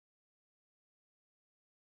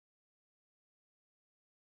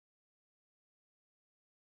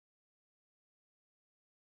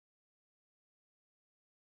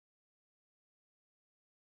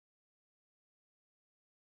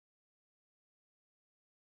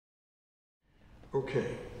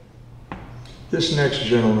Okay. This next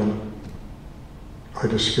gentleman I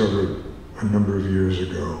discovered a number of years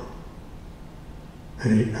ago,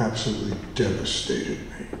 and he absolutely devastated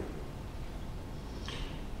me.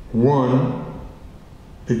 One,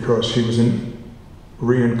 because he was a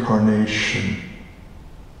reincarnation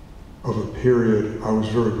of a period. I was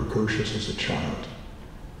very precocious as a child.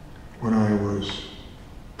 When I was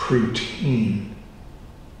pre-teen,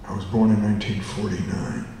 I was born in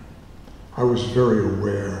 1949. I was very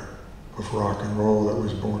aware of rock and roll that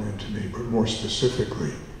was born into me, but more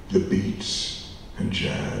specifically, the beats and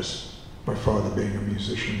jazz. My father being a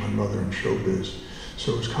musician, my mother in showbiz,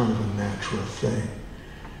 so it was kind of a natural thing.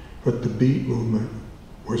 But the beat movement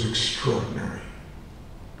was extraordinary.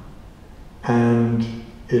 And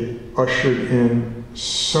it ushered in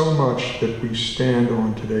so much that we stand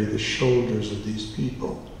on today, the shoulders of these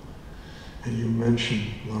people. And you mentioned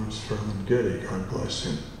Lawrence Ferlinghetti, God bless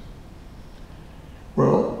him.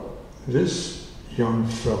 Well, this young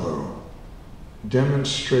fellow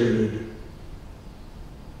demonstrated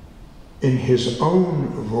in his own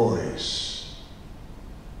voice,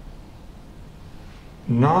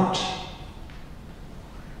 not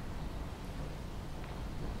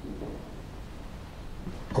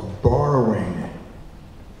a borrowing,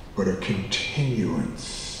 but a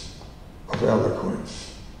continuance of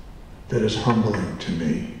eloquence that is humbling to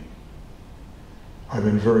me. I've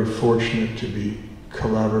been very fortunate to be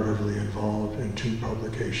collaboratively involved in 2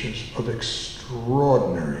 publications of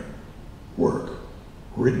extraordinary work,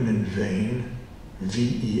 Written in Vain,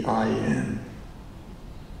 V-E-I-N,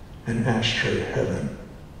 and Ashtray Heaven.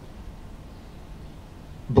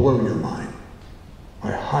 Blow your mind.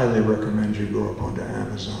 I highly recommend you go up onto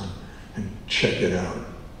Amazon and check it out.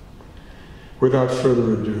 Without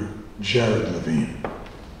further ado, Jared Levine.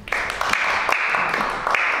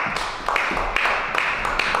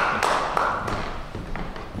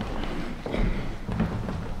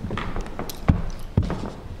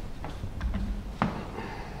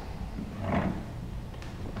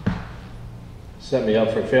 Set me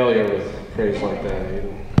up for failure with praise like that,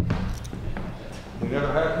 Aiden. You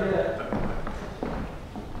never have yet.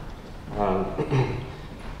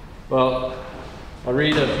 Well, I'll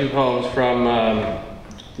read a few poems from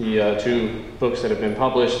the 2 books that have been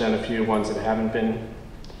published and a few ones that haven't been.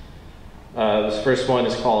 This first one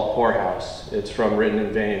is called Poorhouse. It's from Written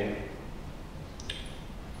in Vain.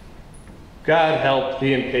 God help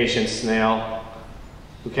the impatient snail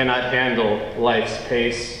who cannot handle life's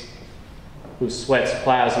pace, who sweats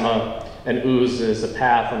plasma and oozes a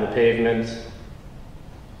path on the pavement.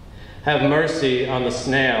 Have mercy on the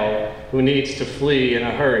snail who needs to flee in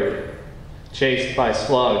a hurry, chased by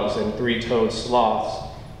slugs and 3-toed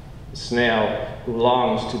sloths, the snail who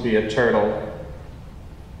longs to be a turtle.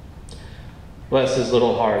 Bless his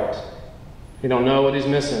little heart. He don't know what he's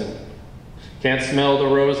missing. Can't smell the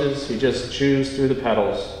roses, he just chews through the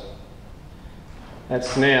petals. That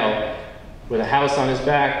snail with a house on his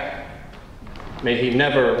back, may he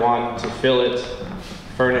never want to fill it,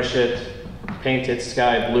 furnish it, paint it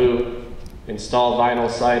sky blue, install vinyl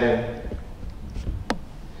siding.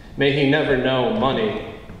 May he never know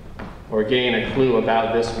money or gain a clue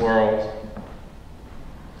about this world.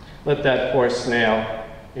 Let that poor snail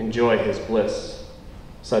enjoy his bliss,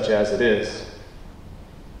 such as it is.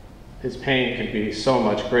 His pain could be so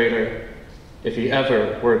much greater if he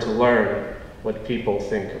ever were to learn what people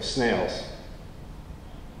think of snails.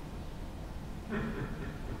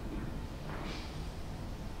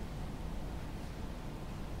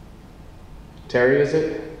 Terry, is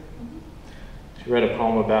it? She read a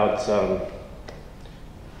poem about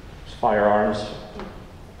firearms.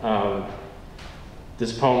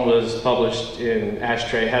 This poem was published in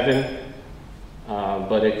Ashtray Heaven,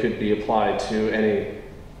 but it could be applied to any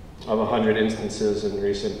of 100 instances in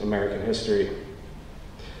recent American history.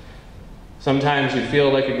 Sometimes you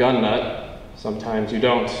feel like a gun nut, sometimes you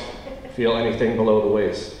don't feel anything below the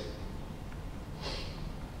waist.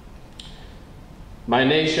 My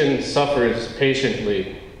nation suffers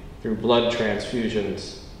patiently through blood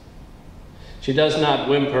transfusions. She does not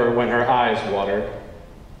whimper when her eyes water.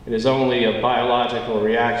 It is only a biological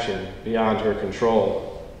reaction beyond her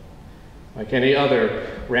control. Like any other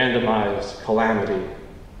randomized calamity,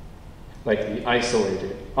 like the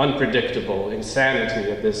isolated, unpredictable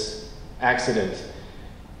insanity of this accident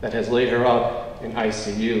that has laid her up in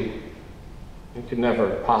ICU. It could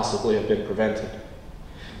never possibly have been prevented.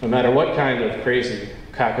 No matter what kind of crazy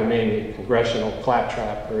cockamamie congressional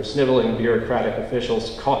claptrap or sniveling bureaucratic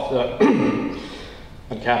officials coughed up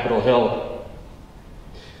on Capitol Hill.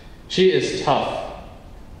 She is tough,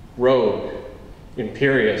 rogue,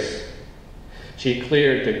 imperious. She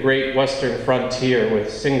cleared the great western frontier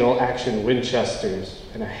with single-action Winchesters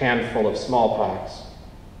and a handful of smallpox.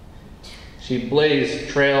 She blazed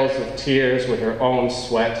trails of tears with her own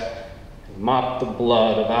sweat and mopped the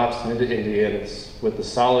blood of obstinate Indians with the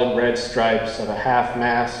solid red stripes of a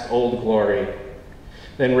half-mast Old Glory,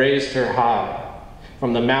 then raised her high,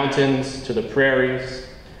 from the mountains to the prairies,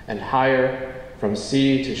 and higher from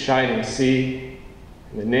sea to shining sea,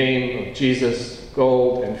 in the name of Jesus,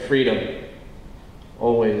 gold, and freedom,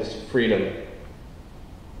 always freedom.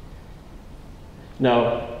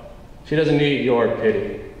 No, she doesn't need your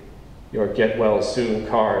pity, your get-well-soon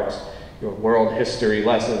cards, your world history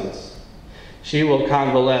lessons. She will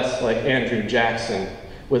convalesce like Andrew Jackson,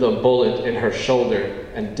 with a bullet in her shoulder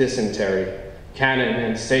and dysentery, cannon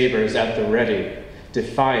and sabers at the ready,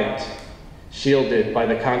 defiant, shielded by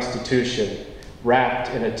the Constitution, wrapped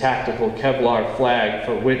in a tactical Kevlar flag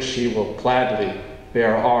for which she will gladly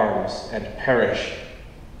bear arms and perish,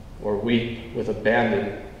 or weep with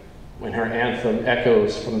abandon when her anthem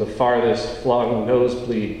echoes from the farthest flung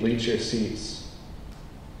nosebleed bleacher seats.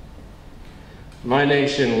 My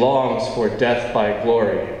nation longs for death by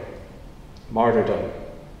glory, martyrdom,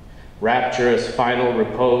 rapturous final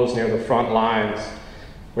repose near the front lines,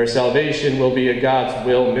 where salvation will be a God's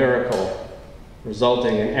will miracle,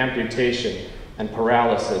 resulting in amputation and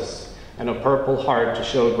paralysis and a purple heart to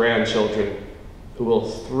show grandchildren who will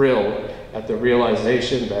thrill at the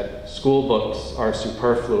realization that school books are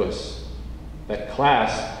superfluous, that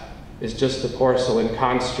class is just a porcelain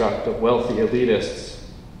construct of wealthy elitists,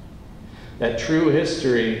 that true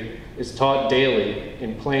history is taught daily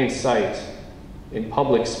in plain sight, in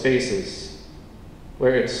public spaces,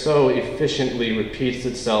 where it so efficiently repeats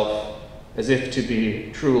itself as if to be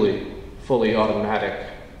truly, fully automatic.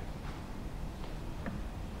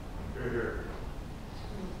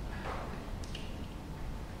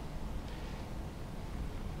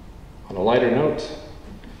 On a lighter note,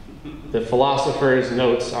 the philosopher's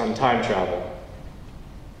notes on time travel.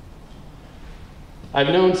 I've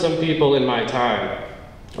known some people in my time,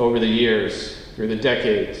 over the years, through the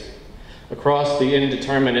decades, across the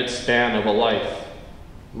indeterminate span of a life,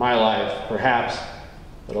 my life, perhaps,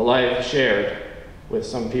 but a life shared with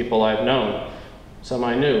some people I've known, some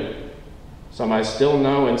I knew, some I still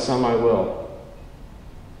know, and some I will.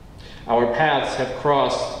 Our paths have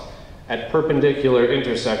crossed at perpendicular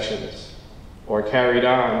intersections, or carried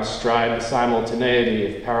on astride the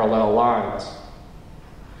simultaneity of parallel lines.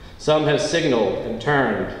 Some have signaled and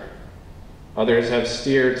turned, others have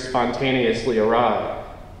steered spontaneously awry,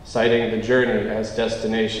 citing the journey as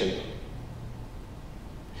destination.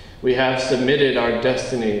 We have submitted our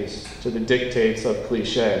destinies to the dictates of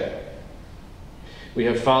cliché. We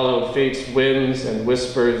have followed fate's whims and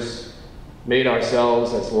whispers, made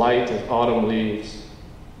ourselves as light as autumn leaves.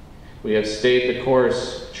 We have stayed the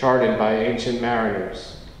course charted by ancient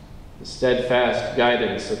mariners, the steadfast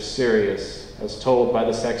guidance of Sirius as told by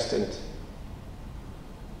the sextant.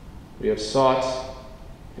 We have sought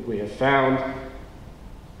and we have found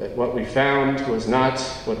that what we found was not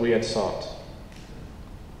what we had sought.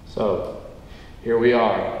 So, here we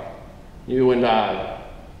are, you and I,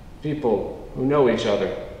 people who know each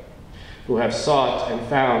other, who have sought and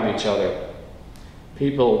found each other,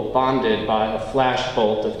 people bonded by a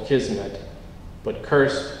flashbolt of kismet, but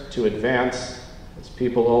cursed to advance, as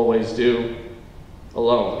people always do,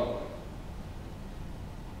 alone.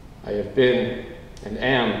 I have been and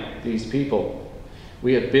am these people.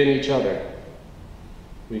 We have been each other.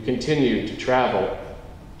 We continue to travel,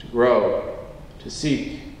 to grow, to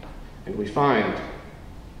seek, and we find.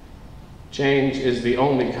 Change is the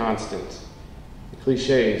only constant. The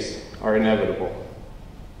cliches are inevitable.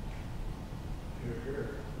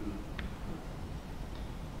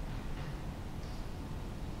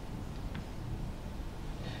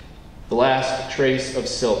 The last trace of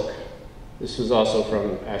silk. This was also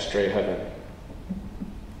from Ashtray Heaven.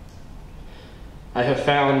 I have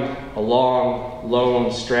found a long,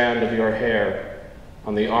 lone strand of your hair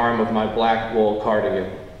on the arm of my black wool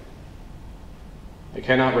cardigan. I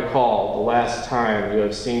cannot recall the last time you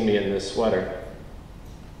have seen me in this sweater.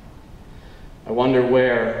 I wonder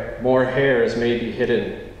where more hairs may be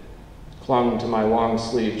hidden, clung to my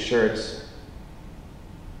long-sleeved shirts.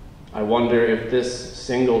 I wonder if this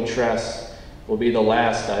single tress will be the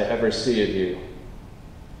last I ever see of you.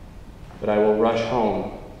 But I will rush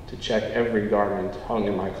home to check every garment hung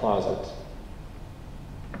in my closet.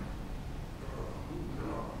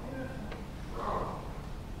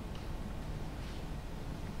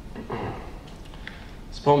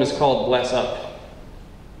 This poem is called Bless Up,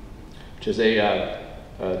 which is a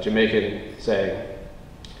Jamaican saying.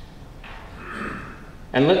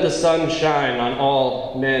 And let the sun shine on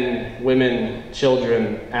all men, women,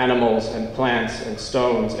 children, animals, and plants, and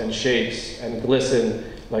stones, and shapes, and glisten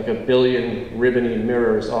like a billion ribbony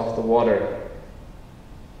mirrors off the water.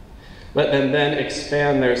 Let them then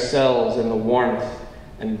expand their cells in the warmth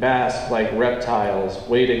and bask like reptiles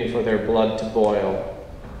waiting for their blood to boil.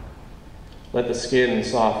 Let the skin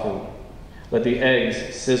soften. Let the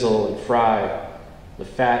eggs sizzle and fry, the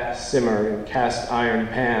fat simmer in cast iron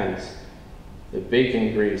pans, the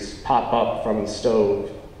bacon grease pop up from the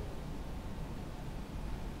stove.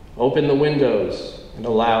 Open the windows and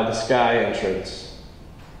allow the sky entrance.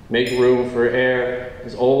 Make room for air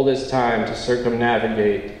as old as time to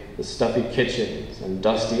circumnavigate the stuffy kitchens and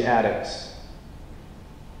dusty attics.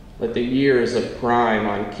 Let the years of grime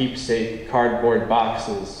on keepsake cardboard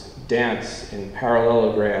boxes dance in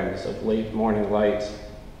parallelograms of late morning light.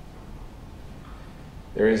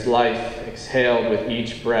 There is life exhaled with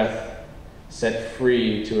each breath, set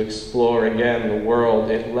free to explore again the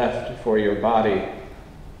world it left for your body.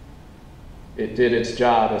 It did its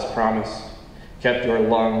job as promised, kept your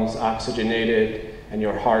lungs oxygenated and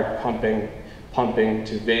your heart pumping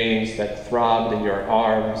to veins that throbbed in your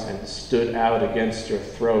arms and stood out against your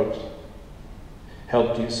throat,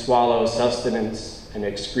 helped you swallow sustenance and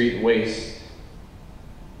excrete waste.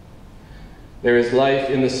 There is life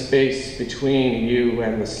in the space between you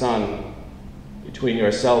and the sun, between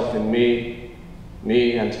yourself and me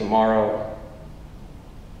and tomorrow.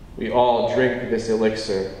 We all drink this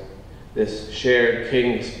elixir, this shared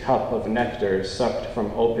king's cup of nectar sucked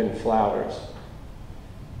from open flowers.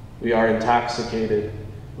 We are intoxicated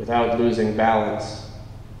without losing balance.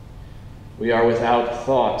 We are without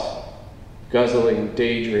thought, guzzling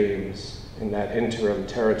daydreams in that interim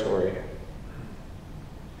territory.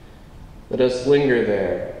 Let us linger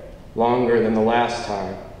there longer than the last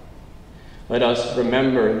time. Let us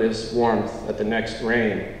remember this warmth at the next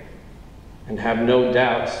rain and have no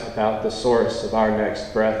doubts about the source of our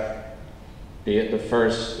next breath, be it the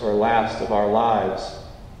first or last of our lives,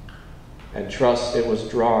 and trust it was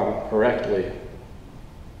drawn correctly.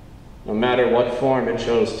 No matter what form it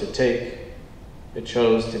chose to take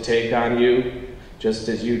on you just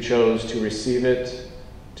as you chose to receive it,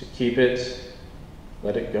 to keep it,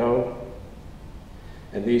 let it go.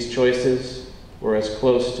 And these choices were as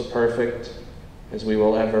close to perfect as we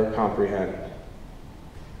will ever comprehend.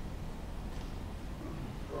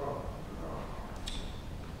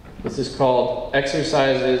 This is called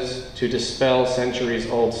Exercises to Dispel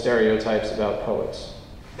Centuries-Old Stereotypes About Poets.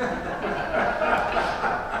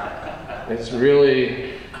 It's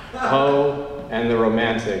really Poe and the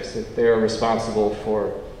Romantics that they're responsible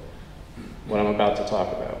for what I'm about to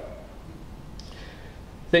talk about.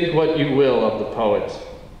 Think what you will of the poet.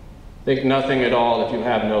 Think nothing at all if you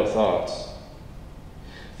have no thoughts.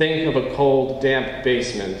 Think of a cold, damp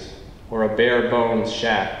basement or a bare bones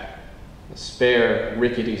shack, a spare,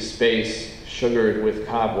 rickety space sugared with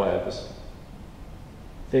cobwebs.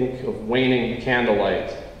 Think of waning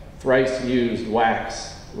candlelight, thrice used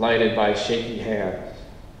wax lighted by shaky hands.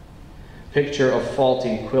 Picture a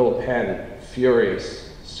faulty quill pen, furious,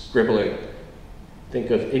 scribbling. Think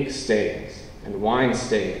of ink stains and wine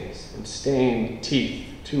stains and stained teeth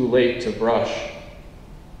too late to brush.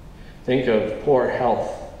 Think of poor health,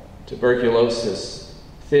 tuberculosis,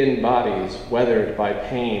 thin bodies weathered by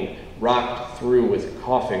pain, rocked through with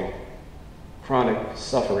coughing, chronic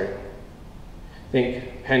suffering.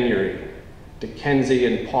 Think penury,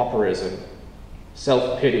 Dickensian pauperism,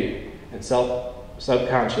 self-pity, and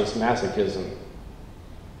subconscious masochism.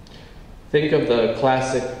 Think of the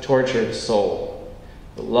classic tortured soul,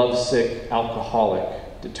 the lovesick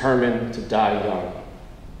alcoholic, determined to die young.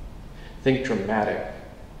 Think dramatic,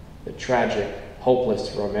 the tragic,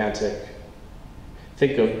 hopeless romantic.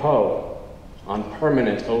 Think of Poe on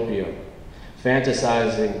permanent opium,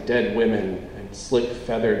 fantasizing dead women and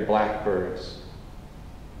slick-feathered blackbirds.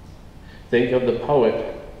 Think of the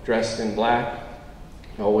poet dressed in black,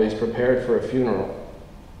 always prepared for a funeral.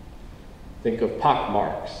 Think of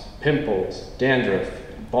pockmarks, pimples, dandruff,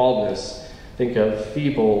 baldness. Think of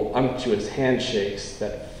feeble, unctuous handshakes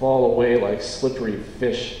that fall away like slippery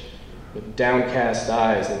fish with downcast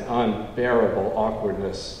eyes and unbearable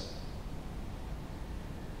awkwardness.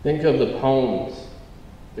 Think of the poems,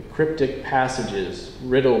 the cryptic passages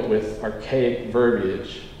riddled with archaic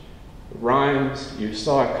verbiage, the rhymes you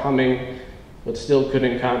saw coming but still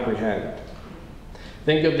couldn't comprehend.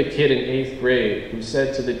 Think of the kid in 8th grade who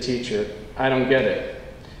said to the teacher, "I don't get it,"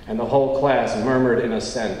 and the whole class murmured in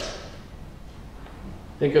assent.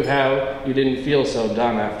 Think of how you didn't feel so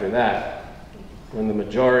dumb after that, when the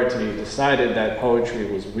majority decided that poetry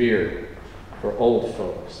was weird, for old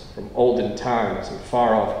folks from olden times and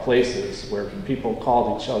far-off places where people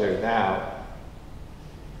called each other thou.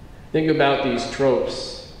 Think about these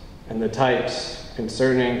tropes and the types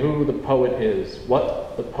concerning who the poet is,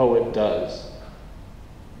 what the poet does.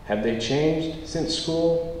 Have they changed since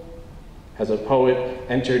school? Has a poet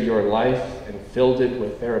entered your life and filled it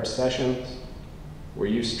with their obsessions? Were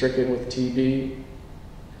you stricken with TB?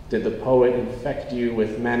 Did the poet infect you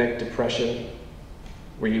with manic depression?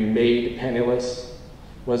 Were you made penniless?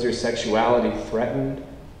 Was your sexuality threatened?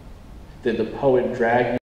 Did the poet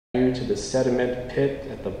drag you to the sediment pit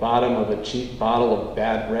at the bottom of a cheap bottle of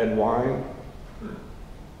bad red wine?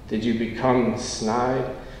 Did you become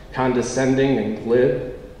snide, condescending, and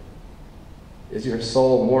glib? Is your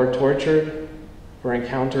soul more tortured for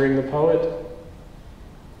encountering the poet?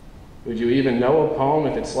 Would you even know a poem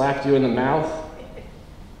if it slapped you in the mouth?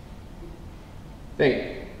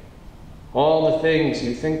 Think. All the things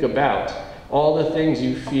you think about, all the things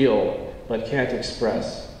you feel but can't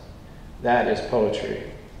express, that is poetry.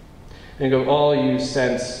 Think of all you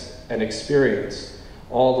sense and experience,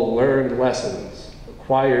 all the learned lessons,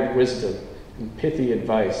 acquired wisdom, and pithy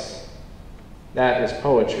advice. That is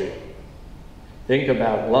poetry. Think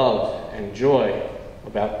about love and joy,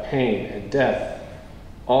 about pain and death,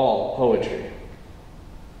 all poetry.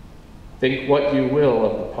 Think what you will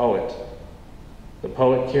of the poet. The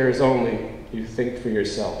poet cares only you think for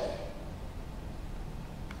yourself.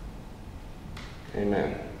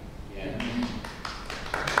 Amen. Yeah.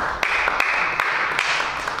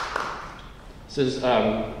 This is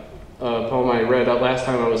a poem I read last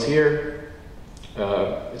time I was here.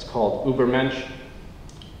 It's called Übermensch.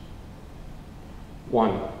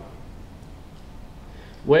 1.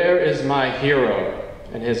 Where is my hero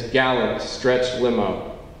and his gallant stretch limo?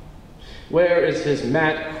 Where is his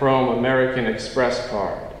matte chrome American Express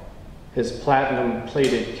card, his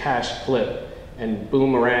platinum-plated cash clip and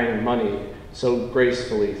boomerang money so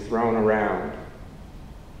gracefully thrown around?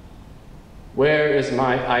 Where is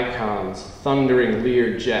my icon's thundering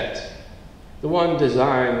Lear jet, the one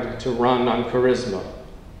designed to run on charisma?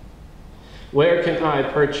 Where can I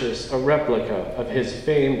purchase a replica of his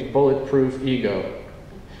famed bulletproof ego?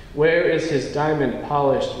 Where is his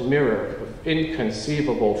diamond-polished mirror of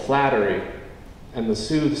inconceivable flattery and the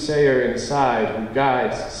soothsayer inside who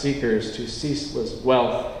guides seekers to ceaseless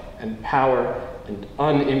wealth and power and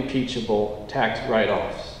unimpeachable tax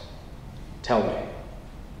write-offs? Tell me.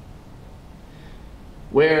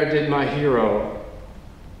 Where did my hero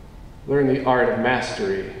learn the art of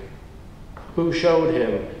mastery? Who showed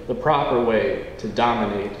him the proper way to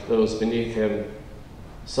dominate those beneath him,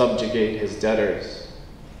 subjugate his debtors?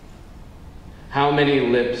 How many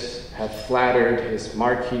lips have flattered his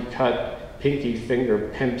marquee-cut,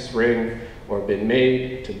 pinky-finger pimp's ring or been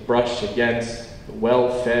made to brush against the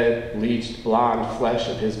well-fed, bleached blonde flesh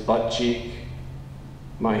of his butt cheek?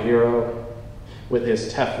 My hero, with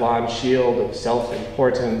his Teflon shield of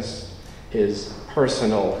self-importance, his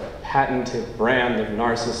personal, patented brand of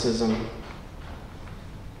narcissism,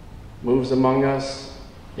 moves among us,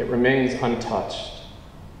 it remains untouched.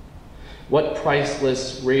 What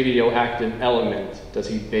priceless radioactive element does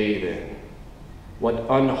he bathe in? What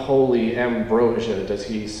unholy ambrosia does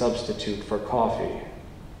he substitute for coffee?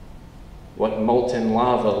 What molten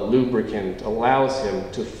lava lubricant allows him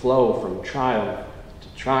to flow from triumph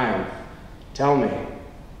to triumph? Tell me.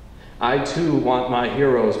 I too want my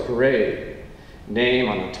hero's parade, name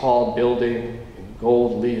on a tall building in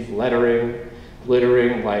gold leaf lettering,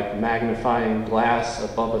 glittering like magnifying glass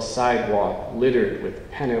above a sidewalk littered with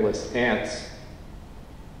penniless ants.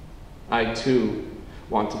 I too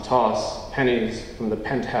want to toss pennies from the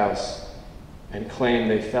penthouse and claim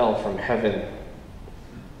they fell from heaven.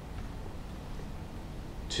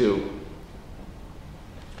 2.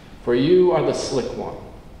 For you are the slick one,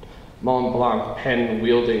 Mont Blanc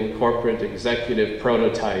pen-wielding corporate executive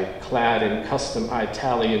prototype clad in custom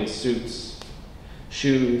Italian suits,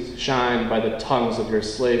 shoes shined by the tongues of your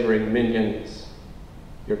slavering minions,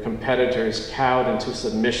 your competitors cowed into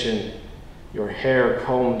submission, your hair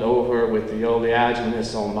combed over with the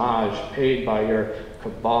oleaginous homage paid by your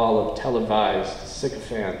cabal of televised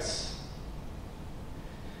sycophants.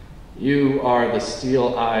 You are the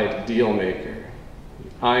steel-eyed deal-maker,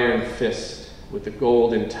 the iron fist with the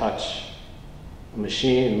golden touch, a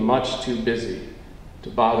machine much too busy to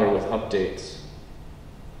bother with updates.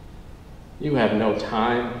 You have no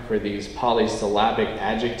time for these polysyllabic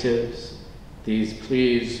adjectives, these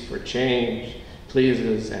pleas for change,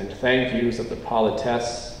 pleases and thank yous of the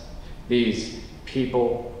politesse, these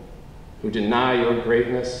people who deny your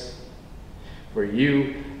greatness. For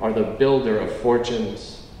you are the builder of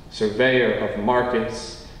fortunes, surveyor of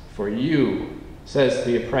markets. For you Says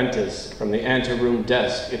the apprentice from the anteroom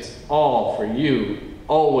desk, it's all for you,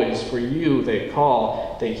 always for you they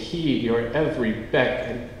call. They heed your every beck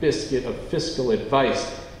and biscuit of fiscal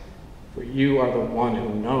advice, for you are the one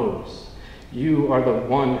who knows. You are the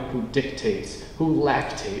one who dictates, who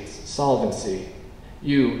lactates solvency.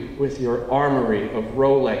 You, with your armory of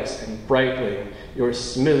Rolex and Breitling, your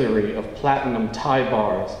smithery of platinum tie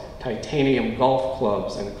bars, titanium golf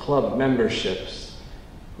clubs, and club memberships.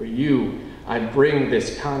 For you, I bring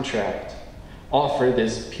this contract, offer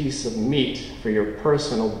this piece of meat for your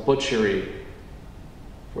personal butchery.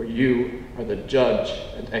 For you are the judge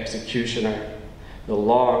and executioner, the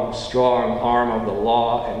long, strong arm of the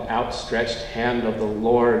law and outstretched hand of the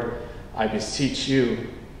Lord. I beseech you,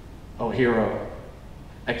 O hero,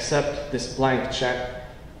 accept this blank check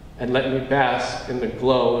and let me bask in the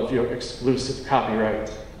glow of your exclusive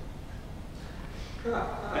copyright.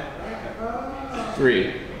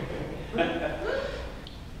 3.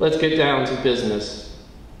 Let's get down to business.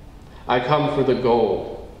 I come for the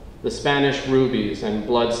gold, the Spanish rubies and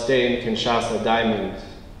blood-stained Kinshasa diamonds.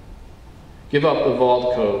 Give up the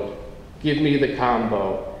vault code. Give me the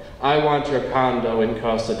combo. I want your condo in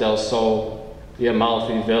Costa del Sol, the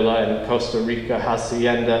Amalfi Villa and Costa Rica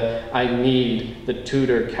Hacienda. I need the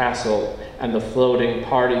Tudor castle and the floating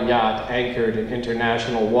party yacht anchored in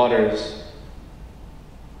international waters.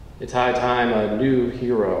 It's high time a new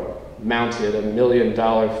hero mounted $1 million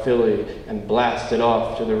filly and blasted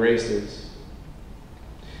off to the races.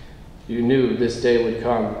 You knew this day would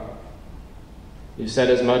come. You said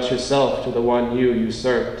as much yourself to the one you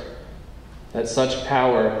usurped, that such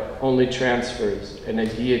power only transfers in a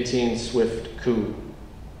guillotine-swift coup.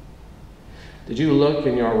 Did you look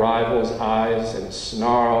in your rival's eyes and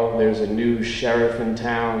snarl, there's a new sheriff in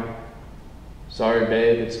town? Sorry,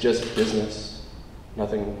 babe, it's just business.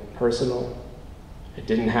 Nothing personal. It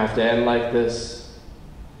didn't have to end like this.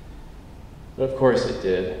 But of course it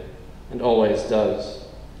did, and always does.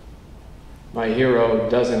 My hero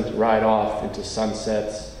doesn't ride off into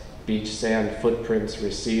sunsets, beach sand footprints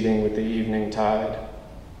receding with the evening tide.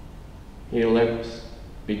 He limps,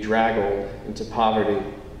 bedraggled into poverty,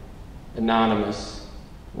 anonymous,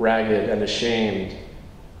 ragged and ashamed,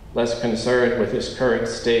 less concerned with his current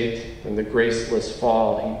state than the graceless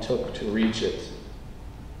fall he took to reach it.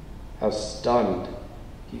 How stunned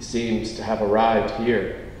he seems to have arrived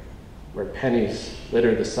here, where pennies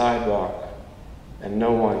litter the sidewalk and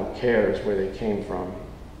no one cares where they came from.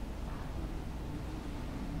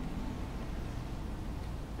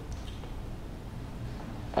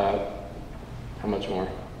 How much more?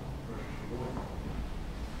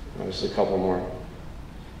 Oh, just a couple more.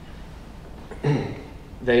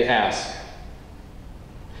 They ask,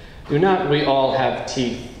 do not we all have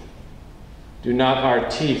teeth? Do not our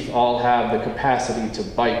teeth all have the capacity to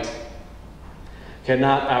bite?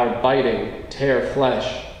 Cannot our biting tear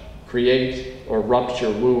flesh, create or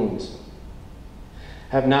rupture wounds?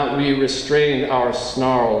 Have not we restrained our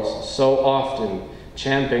snarls so often,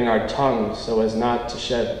 champing our tongues so as not to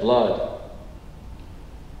shed blood?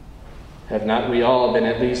 Have not we all been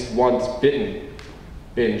at least once bitten,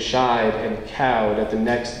 been shied and cowed at the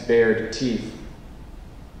next bared teeth?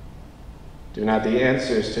 Do not the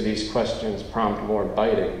answers to these questions prompt more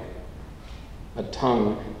biting? A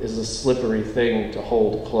tongue is a slippery thing to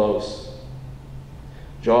hold close.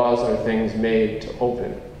 Jaws are things made to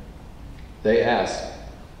open. They ask,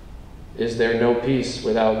 is there no peace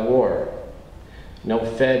without war? No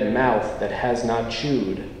fed mouth that has not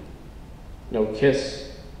chewed? No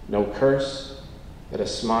kiss, no curse that a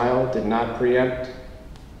smile did not preempt?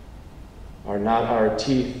 Are not our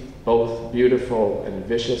teeth both beautiful and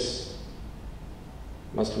vicious?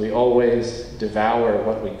 Must we always devour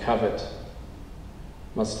what we covet?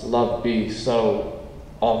 Must love be so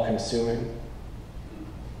all-consuming?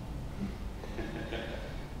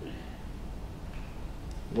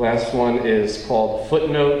 The last one is called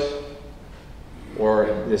Footnote,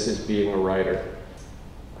 or This is Being a Writer.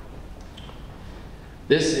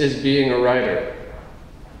 This is being a writer,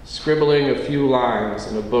 scribbling a few lines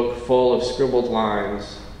in a book full of scribbled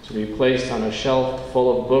lines, to be placed on a shelf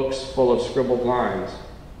full of books full of scribbled lines,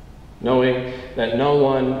 knowing that no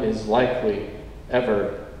one is likely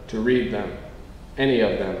ever to read them, any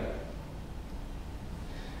of them.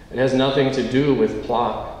 It has nothing to do with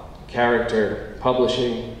plot, character,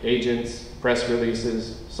 publishing, agents, press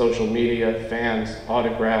releases, social media, fans,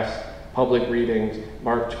 autographs, public readings,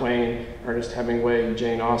 Mark Twain, Ernest Hemingway,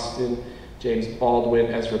 Jane Austen, James Baldwin,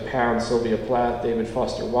 Ezra Pound, Sylvia Plath, David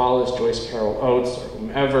Foster Wallace, Joyce Carol Oates, or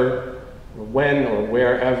whomever, or when, or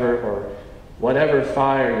wherever, or whatever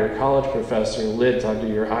fire your college professor lit under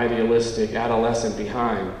your idealistic adolescent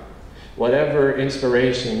behind. whatever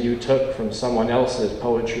inspiration you took from someone else's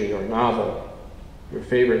poetry or novel, your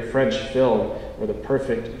favorite French film, or the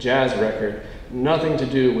perfect jazz record, nothing to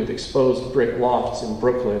do with exposed brick lofts in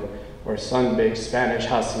Brooklyn or sun-baked Spanish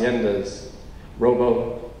haciendas,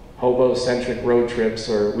 hobo-centric road trips,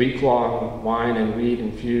 or week-long wine and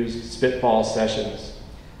weed-infused spitball sessions.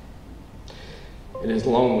 It is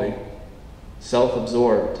lonely,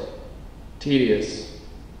 self-absorbed, tedious,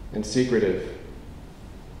 and secretive.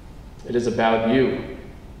 It is about you,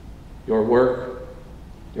 your work,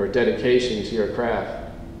 your dedication to your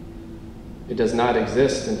craft. It does not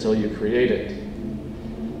exist until you create it.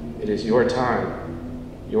 It is your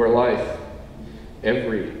time, your life,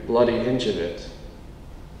 every bloody inch of it.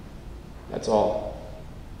 That's all.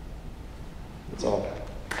 That's all.